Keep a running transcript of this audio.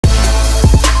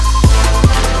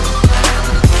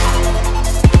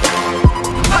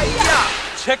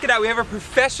check it out. We have a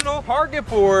professional target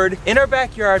board in our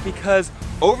backyard because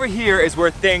over here is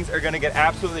where things are gonna get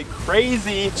absolutely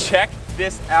crazy. Check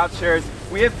this out, sharers.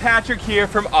 We have Patrick here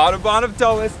from Audubon of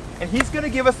Dulles, and he's gonna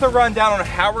give us the rundown on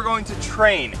how we're going to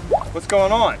train. What's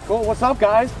going on? Cool, what's up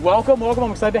guys? Welcome.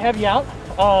 I'm excited to have you out.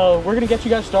 We're gonna get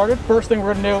you guys started. First thing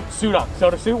we're gonna do, suit up.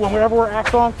 So to suit, whenever we're axe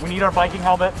throwing, we need our Viking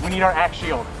helmet, we need our axe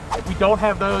shield. If we don't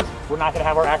have those, we're not gonna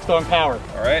have our axe throwing power.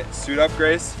 All right, suit up,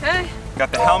 Grace. Okay.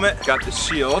 Got the helmet, got the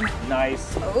shield.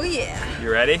 Nice. Oh yeah.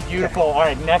 You ready? Beautiful. All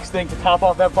right, next thing to top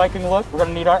off that Viking look, we're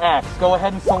gonna need our axe. Go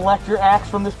ahead and select your axe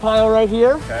from this pile right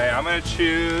here. Okay, I'm gonna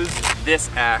choose this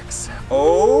axe.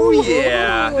 Oh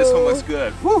yeah, this one looks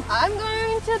good. Woo. I'm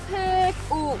going to pick,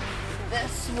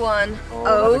 this one.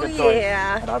 Oh, that's a good choice.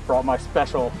 Yeah. And I brought my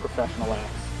special professional axe.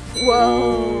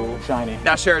 Whoa. Shiny.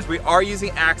 Now, sharers, we are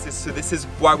using axes, so this is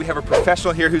why we have a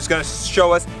professional here who's gonna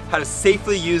show us how to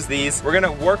safely use these. We're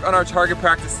gonna work on our target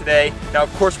practice today. Now,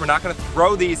 of course, we're not gonna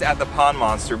throw these at the pond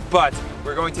monster, but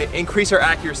we're going to increase our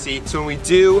accuracy, so when we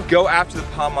do go after the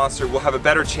pond monster, we'll have a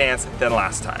better chance than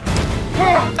last time.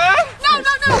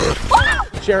 No.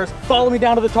 Sharers, follow me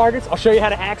down to the targets. I'll show you how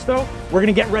to axe throw. We're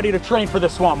gonna get ready to train for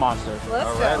this swamp monster. Let's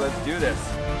All go. right, let's do this.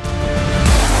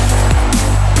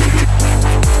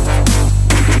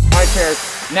 All right,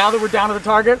 Sharers, now that we're down to the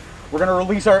target, we're gonna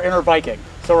release our inner Viking.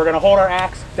 So we're gonna hold our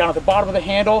axe down at the bottom of the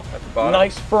handle. At the bottom.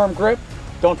 Nice firm grip.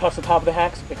 Don't touch the top of the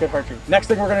axe, it could hurt you. Next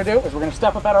thing we're gonna do is we're gonna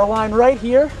step up at our line right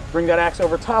here, bring that axe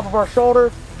over top of our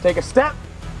shoulder, take a step,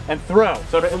 and throw.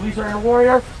 So to release our inner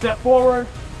warrior, step forward.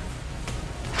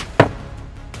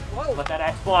 Whoa. Let that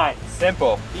axe fly.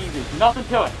 Simple. Easy, nothing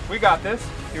to it. We got this.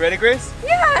 You ready, Grace?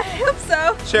 Yeah, I hope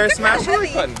so. Sharers, smash the Heavy.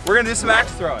 like button. We're gonna do some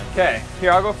axe throwing. Okay,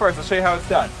 here, I'll go first. I'll show you how it's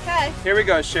done. Okay. Here we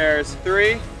go, sharers.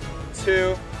 3,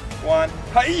 2, 1.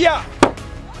 Hi-ya!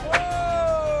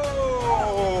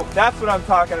 Whoa! That's what I'm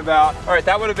talking about. All right,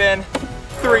 that would have been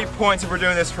 3 points if we're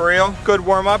doing this for real. Good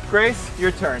warm up. Grace,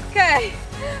 your turn. Okay.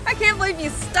 I can't believe you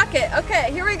stuck it. Okay,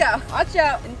 here we go. Watch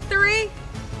out. In 3,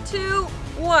 2,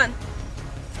 1.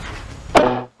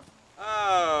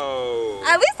 Oh.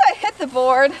 At least I hit the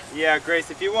board. Yeah, Grace,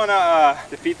 if you wanna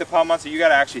defeat the pond monster, you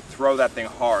gotta actually throw that thing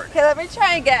hard. Okay, let me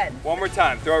try again. One more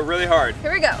time, throw it really hard.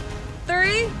 Here we go.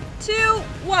 3, 2,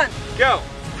 1. Go.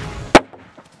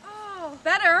 Oh,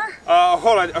 better.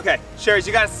 Hold on, okay. Sharers,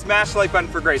 you gotta smash the like button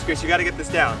for Grace. Grace, you gotta get this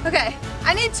down. Okay,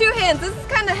 I need 2 hands. This is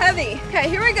kind of heavy. Okay,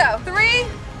 here we go. 3,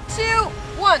 2,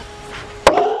 1.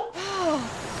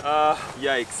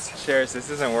 Yikes. Sharers, this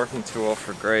isn't working too well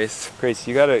for Grace. Grace,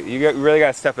 you really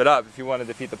gotta step it up if you want to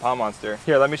defeat the pond monster.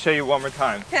 Here, let me show you one more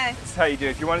time. Okay. This is how you do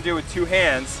it. If you want to do it with 2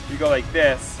 hands, you go like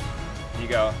this. You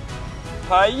go,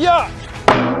 hi-ya!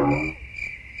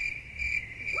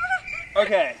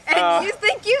 Okay. And you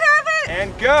think you have it?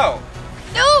 And go.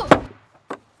 No!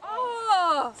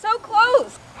 Oh, so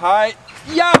close.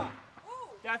 Hi-ya!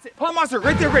 That's it. Pond monster,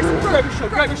 right there, Grace. Grab your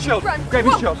shield, grab your shield. Run. Grab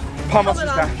your Whoa. shield. Pond Hold monster's it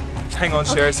on. back. Hang on,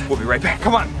 Sharers. We'll be right back.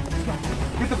 Come on.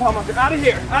 Get the pond monster out of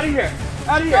here. Out of here.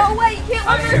 Out of here. No, wait, you can't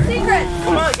learn our secret.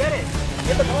 Come on, get it.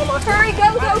 Get the pond monster. Hurry,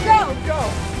 go. Go.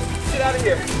 Get out of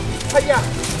here. Hi-ya.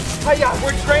 Hi-ya.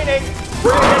 We're training.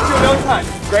 We're gonna get you in no time.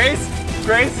 Grace.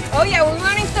 Oh yeah, we're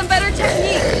learning some better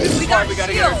techniques. This is why we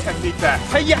gotta get our technique back.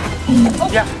 Hi-ya.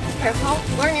 Yeah. Careful.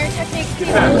 Learn your techniques.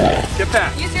 Get back. Get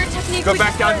back. Use your technique. Go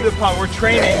back down to the pond. We're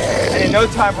training, and in no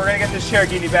time we're gonna get this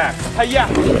Cherokee back. Hi-ya.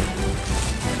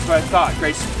 That's what I thought,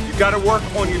 Grace. You gotta work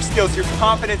on your skills. Your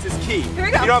confidence is key. Here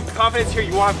we go. You don't have confidence here,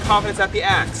 you won't have confidence at the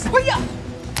axe. Oh yeah.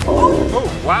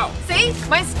 Oh, wow. See,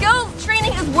 my skill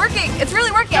training is working. It's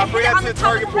really working. Now I bring hit it it on to the the top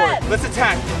target of the board. head. Let's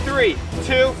attack. 3,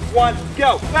 2, 1,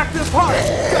 go. Back to the pond.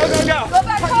 Go. Go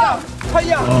back home.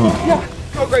 Hi-ya. Yeah.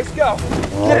 Go, Grace, go.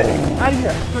 Get it. Out of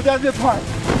here. Go down to the pond.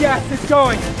 Yes, it's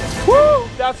going. Woo!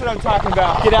 That's what I'm talking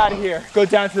about. Get out of here. Go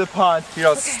down to the pond. You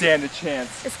don't stand a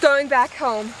chance. It's going back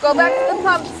home. Go back to the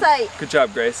pump site. Good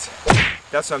job, Grace.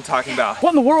 That's what I'm talking about.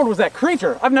 What in the world was that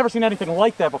creature? I've never seen anything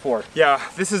like that before. Yeah,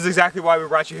 this is exactly why we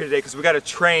brought you here today, because we got to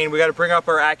train, we got to bring up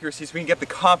our accuracy so we can get the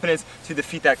confidence to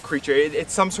defeat that creature.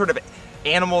 It's some sort of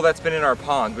animal that's been in our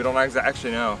pond. We don't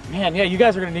actually know. Man, yeah, you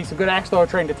guys are gonna need some good axe thrower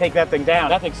training to take that thing down.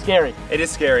 That thing's scary. It is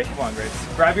scary. Come on, Grace.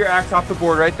 Grab your axe off the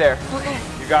board right there. Okay.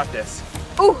 You got this.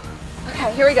 Ooh.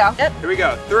 Okay, here we go. Yep. Here we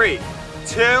go. 3,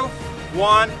 2,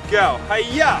 1, go.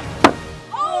 Hi-ya!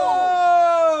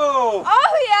 Oh!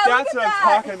 Oh yeah, That's look what at I'm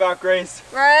that. talking about, Grace.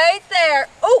 Right there.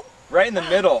 Oh. Right in the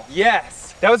middle.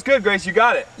 Yes. That was good, Grace. You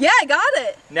got it. Yeah, I got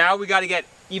it. Now we got to get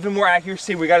even more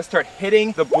accuracy. We got to start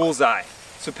hitting the bullseye.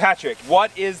 So Patrick, what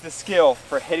is the skill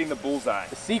for hitting the bullseye?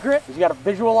 The secret is you gotta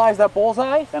visualize that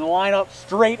bullseye and line up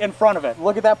straight in front of it.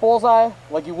 Look at that bullseye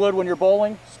like you would when you're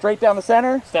bowling, straight down the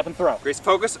center, step and throw. Grace,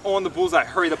 focus on the bullseye.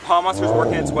 Hurry, the pond monster is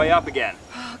working its way up again.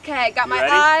 Okay, got You my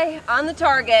ready? eye on the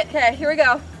target. Okay, here we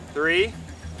go. 3,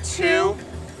 2,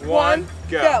 1,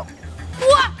 go.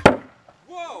 What?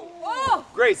 Whoa! Whoa!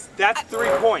 Grace, that's 3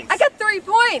 points. I got 3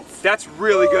 points. That's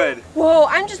really good. Whoa,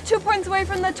 I'm just 2 points away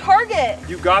from the target.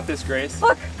 You got this, Grace.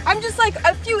 Look, I'm just like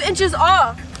a few inches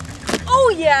off.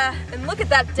 Oh yeah, and look at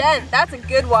that dent. That's a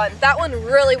good one. That one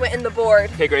really went in the board.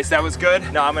 Okay, Grace, that was good.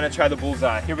 Now I'm gonna try the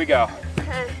bullseye. Here we go.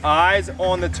 Okay. Eyes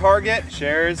on the target.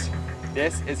 Shares,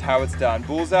 this is how it's done.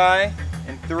 Bullseye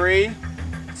in 3,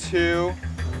 2,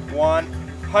 1,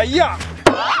 hi-ya!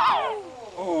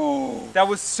 Oh, that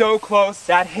was so close.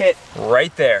 That hit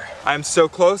right there. I'm so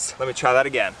close. Let me try that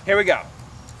again. Here we go.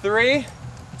 3,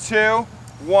 2,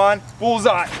 1,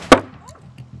 bullseye.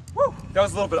 Woo, that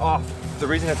was a little bit off. The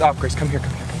reason it's off, Grace, come here, come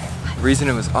here, come here. The reason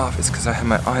it was off is because I had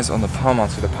my eyes on the pond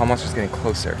monster. The pond monster's getting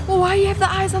closer. Well, why do you have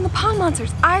the eyes on the pond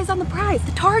monsters? Eyes on the prize,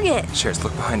 the target. Shares,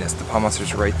 look behind us. The pond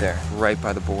monster's right there, right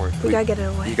by the board. We gotta get it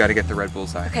away. You gotta get the red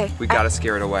bullseye. Okay. We gotta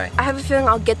scare it away. I have a feeling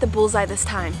I'll get the bullseye this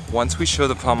time. Once we show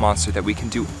the pond monster that we can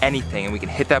do anything and we can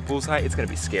hit that bullseye, it's gonna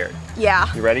be scared.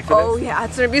 Yeah. You ready for Oh this? yeah,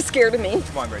 it's gonna be scared of me.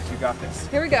 Come on, Grace, you got this.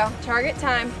 Here we go, target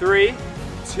time. 3,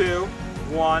 2,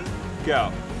 1,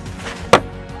 go.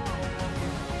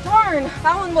 Darn,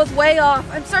 that one was way off.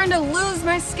 I'm starting to lose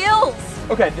my skills.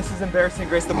 Okay, this is embarrassing,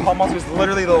 Grace. The pond monster's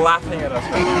literally laughing at us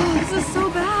right now. This is so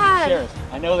bad. Shares,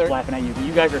 I know they're laughing at you, but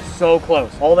you guys are so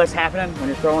close. All that's happening when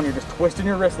you're throwing, you're just twisting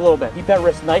your wrist a little bit. Keep that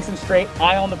wrist nice and straight,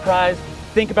 eye on the prize.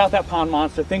 Think about that pond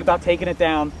monster, think about taking it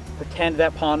down. Pretend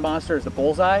that pond monster is the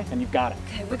bullseye, and you've got it.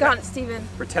 Okay, we got it, Steven.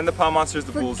 Pretend the pond monster is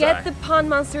the bullseye. Forget the pond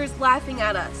monster is laughing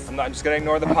at us. I'm just gonna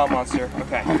ignore the pond monster.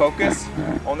 Okay, focus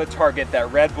on the target,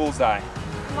 that red bullseye.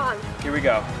 Come on. Here we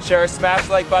go. Share, smash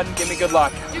the like button, give me good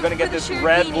luck. You're gonna for get the this sheer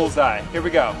red genie. bullseye. Here we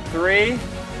go. 3,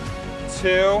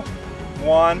 2,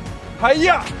 1,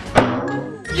 hi-ya!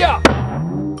 Yeah!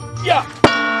 Yeah!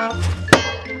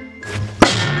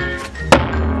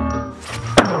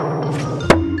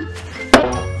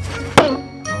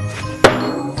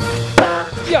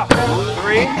 Yeah!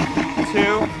 3,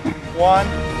 2, 1,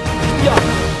 yeah!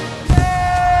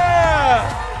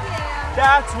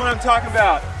 That's what I'm talking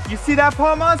about. You see that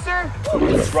pond monster?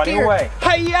 It's running scared. away.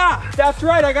 Hi-ya! That's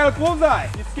right, I got a bullseye.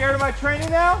 You scared of my training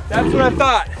now? That's what I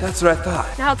thought. That's what I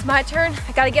thought. Now it's my turn.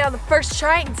 I gotta get on the first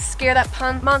try and scare that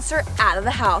pond monster out of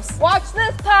the house. Watch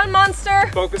this, pond monster.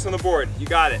 Focus on the board. You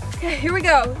got it. Okay, here we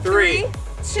go. 3,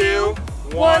 2,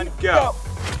 1, go.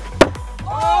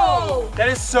 Oh! That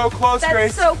is so close, That's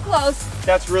Grace. so close.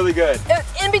 That's really good.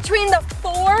 It's in between the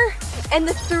 4 and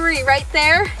the 3 right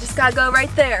there. Just gotta go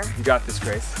right there. You got this,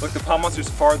 Grace. Look, the pond monster's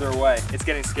farther away. It's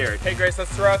getting scared. Hey, Grace,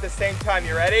 let's throw out at the same time.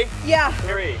 You ready? Yeah.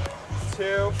 3,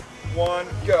 2, 1,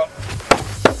 go.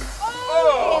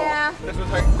 Oh! Yeah. This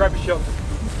one's like, grab your shield.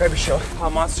 Grab your shield.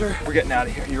 Pond monster, we're getting out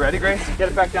of here. You ready, Grace? Get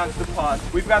it back down to the pond.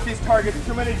 We've got these targets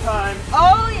too many times.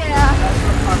 Oh yeah.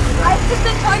 I've hit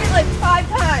the target like 5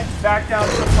 times. Back down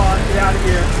to the pond, get out of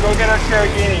here. Go get our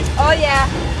Sharagini. Oh yeah.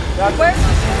 That's Where's the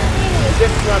Sharagini?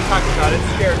 This is what I'm talking about. It's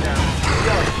scared now.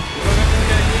 Go. Go get the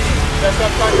Sharagini. That's what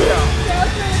I'm talking about. Show us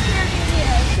where the Sharagini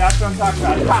is. That's what I'm talking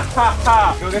about. Ha ha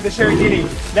ha. Go get the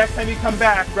Sharagini. Next time you come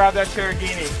back, grab that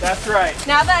Sharagini. That's right.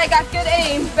 Now that I got good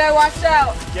aim, you better watch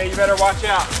out. Yeah, you better watch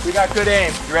out. We got good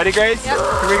aim. You ready, Grace? Yep.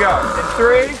 Here we go. In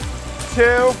 3,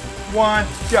 2, 1,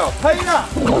 go. Hi-ya!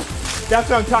 That's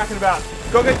what I'm talking about.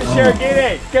 Go get the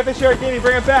Sharagini. Get the Sharagini,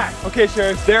 bring it back. Okay,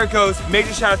 Sharers, there it goes.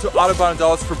 Major shout out to Audubon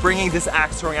Adults for bringing this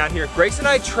axe throwing out here. Grace and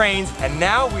I trained, and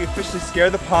now we officially scare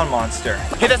the pond monster.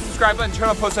 Hit that subscribe button, turn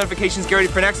on post notifications, get ready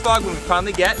for next vlog when we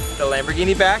finally get the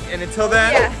Lamborghini back. And until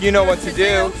then, you know what to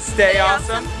do. Stay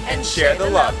awesome and share the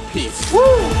love. Peace. Woo!